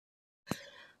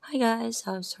Hi guys,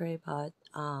 I'm sorry about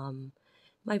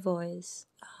my voice.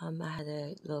 I had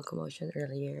a little commotion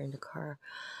earlier in the car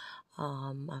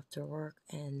after work,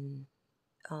 and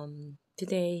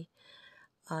today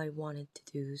I wanted to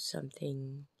do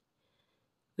something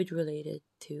with related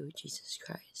to Jesus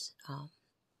Christ.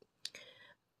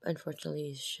 Unfortunately,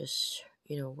 it's just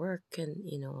work and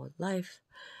life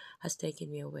has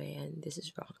taken me away, and this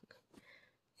is wrong.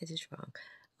 It is wrong.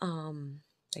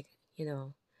 Like you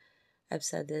know, I've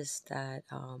said this that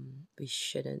we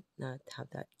shouldn't not have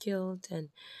that guilt and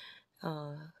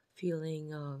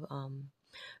feeling of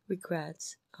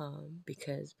regrets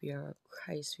because we are of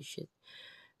Christ. We should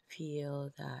feel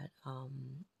that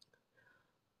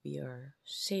we are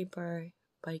safer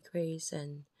by grace,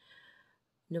 and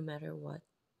no matter what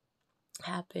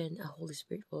happened, a Holy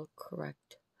Spirit will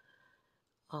correct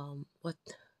what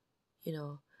you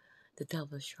know the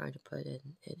devil is trying to put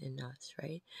in us,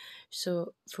 right?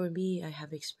 So for me, I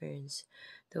have experienced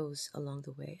those along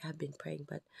the way. I've been praying,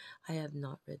 but I have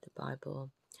not read the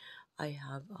Bible. I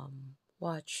have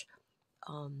watched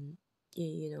in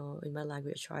my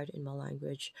language, tried in my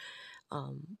language,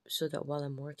 so that while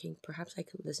I'm working, perhaps I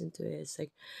could listen to it. It's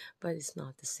like, but it's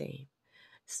not the same.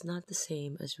 It's not the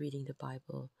same as reading the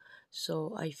Bible.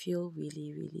 So I feel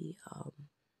really, really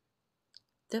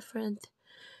different,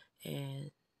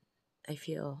 and I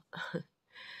feel,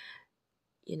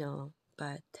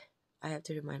 but I have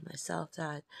to remind myself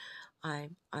that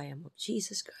I am of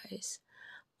Jesus Christ.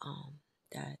 Um,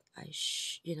 that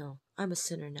I'm a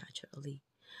sinner naturally,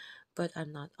 but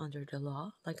I'm not under the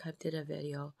law. Like I did a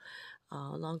video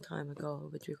a long time ago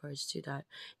with regards to that.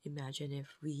 Imagine if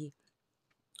we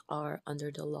are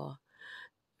under the law,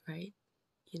 right?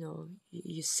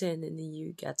 You sin and then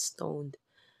you get stoned.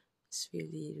 It's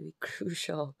really, really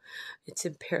crucial. It's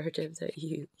imperative that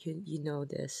you know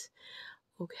this.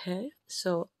 Okay,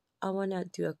 so I wanna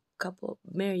do a couple,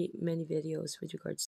 many videos with regards